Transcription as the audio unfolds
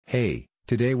Hey,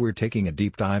 today we're taking a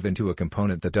deep dive into a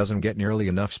component that doesn't get nearly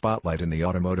enough spotlight in the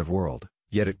automotive world,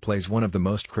 yet it plays one of the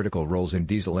most critical roles in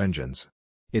diesel engines.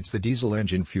 It's the diesel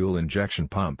engine fuel injection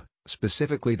pump,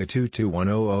 specifically the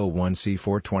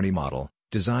 221001C420 model,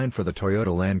 designed for the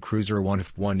Toyota Land Cruiser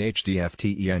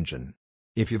 1HDFTE engine.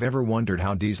 If you've ever wondered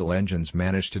how diesel engines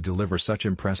manage to deliver such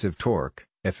impressive torque,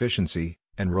 efficiency,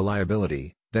 and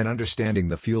reliability, then understanding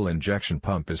the fuel injection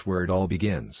pump is where it all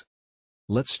begins.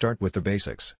 Let's start with the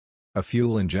basics. A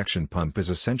fuel injection pump is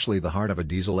essentially the heart of a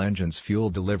diesel engine's fuel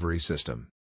delivery system.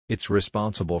 It's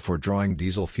responsible for drawing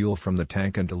diesel fuel from the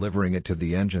tank and delivering it to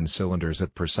the engine cylinders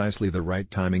at precisely the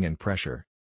right timing and pressure.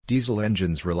 Diesel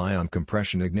engines rely on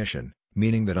compression ignition,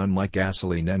 meaning that unlike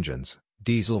gasoline engines,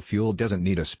 diesel fuel doesn't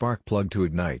need a spark plug to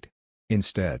ignite.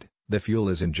 Instead, the fuel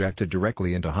is injected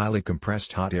directly into highly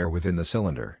compressed hot air within the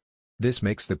cylinder. This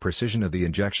makes the precision of the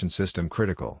injection system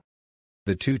critical.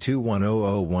 The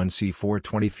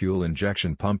 221001C420 fuel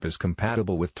injection pump is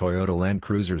compatible with Toyota Land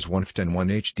Cruiser's 1HDFTE and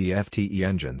 1HD-FTE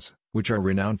engines, which are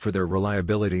renowned for their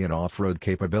reliability and off-road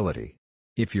capability.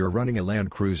 If you're running a Land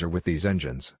Cruiser with these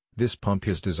engines, this pump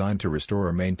is designed to restore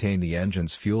or maintain the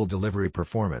engine's fuel delivery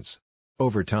performance.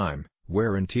 Over time,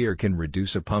 wear and tear can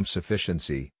reduce a pump's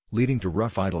efficiency, leading to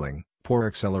rough idling, poor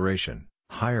acceleration,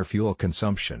 higher fuel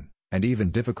consumption, and even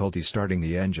difficulty starting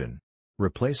the engine.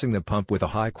 Replacing the pump with a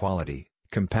high-quality,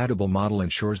 compatible model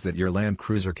ensures that your Land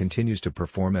Cruiser continues to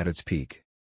perform at its peak.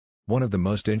 One of the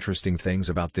most interesting things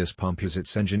about this pump is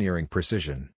its engineering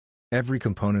precision. Every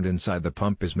component inside the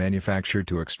pump is manufactured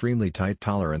to extremely tight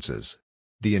tolerances.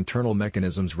 The internal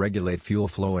mechanisms regulate fuel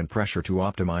flow and pressure to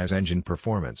optimize engine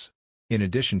performance. In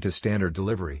addition to standard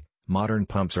delivery, modern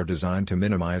pumps are designed to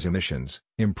minimize emissions,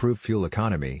 improve fuel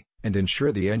economy, and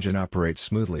ensure the engine operates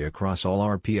smoothly across all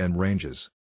RPM ranges.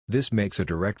 This makes a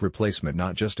direct replacement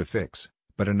not just a fix,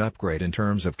 but an upgrade in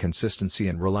terms of consistency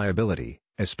and reliability,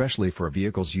 especially for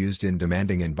vehicles used in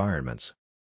demanding environments.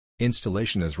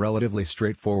 Installation is relatively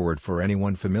straightforward for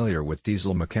anyone familiar with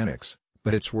diesel mechanics,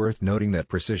 but it's worth noting that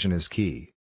precision is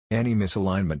key. Any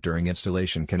misalignment during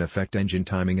installation can affect engine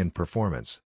timing and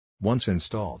performance. Once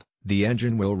installed, the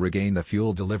engine will regain the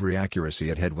fuel delivery accuracy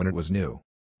it had when it was new.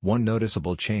 One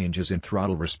noticeable change is in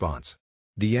throttle response.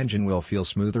 The engine will feel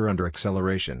smoother under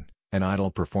acceleration, and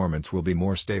idle performance will be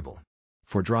more stable.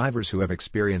 For drivers who have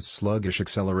experienced sluggish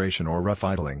acceleration or rough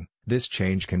idling, this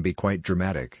change can be quite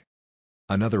dramatic.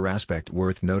 Another aspect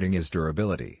worth noting is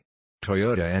durability.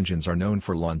 Toyota engines are known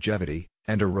for longevity,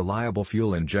 and a reliable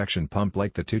fuel injection pump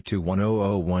like the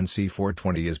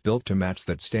 221001C420 is built to match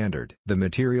that standard. The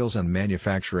materials and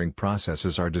manufacturing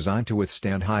processes are designed to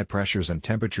withstand high pressures and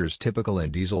temperatures typical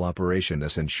in diesel operation.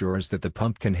 This ensures that the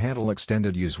pump can handle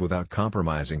extended use without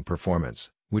compromising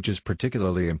performance, which is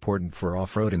particularly important for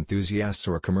off-road enthusiasts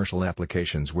or commercial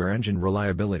applications where engine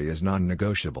reliability is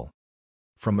non-negotiable.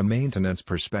 From a maintenance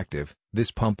perspective,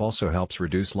 this pump also helps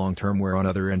reduce long-term wear on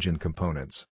other engine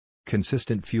components.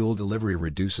 Consistent fuel delivery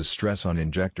reduces stress on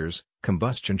injectors,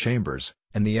 combustion chambers,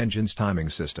 and the engine's timing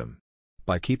system.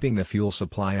 By keeping the fuel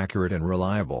supply accurate and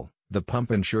reliable, the pump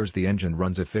ensures the engine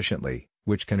runs efficiently,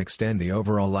 which can extend the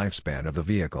overall lifespan of the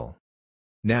vehicle.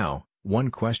 Now,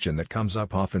 one question that comes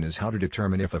up often is how to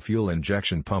determine if a fuel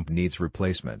injection pump needs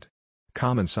replacement.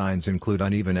 Common signs include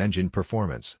uneven engine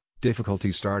performance,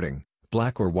 difficulty starting,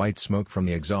 black or white smoke from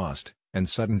the exhaust, and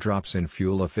sudden drops in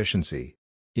fuel efficiency.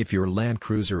 If your Land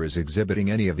Cruiser is exhibiting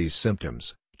any of these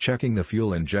symptoms, checking the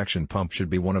fuel injection pump should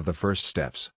be one of the first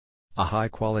steps. A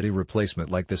high-quality replacement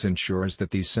like this ensures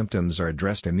that these symptoms are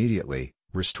addressed immediately,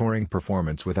 restoring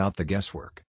performance without the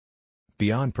guesswork.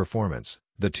 Beyond performance,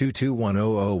 the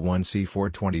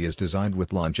 221001C420 is designed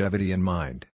with longevity in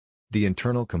mind. The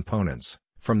internal components,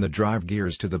 from the drive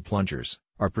gears to the plungers,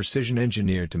 are precision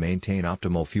engineered to maintain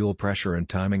optimal fuel pressure and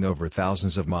timing over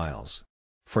thousands of miles.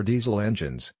 For diesel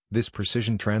engines, this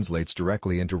precision translates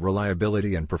directly into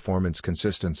reliability and performance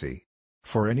consistency.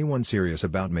 For anyone serious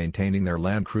about maintaining their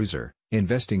Land Cruiser,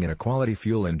 investing in a quality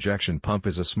fuel injection pump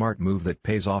is a smart move that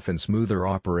pays off in smoother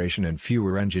operation and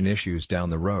fewer engine issues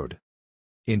down the road.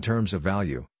 In terms of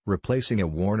value, replacing a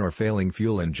worn or failing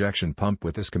fuel injection pump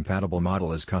with this compatible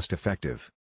model is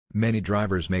cost-effective. Many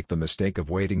drivers make the mistake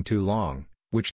of waiting too long,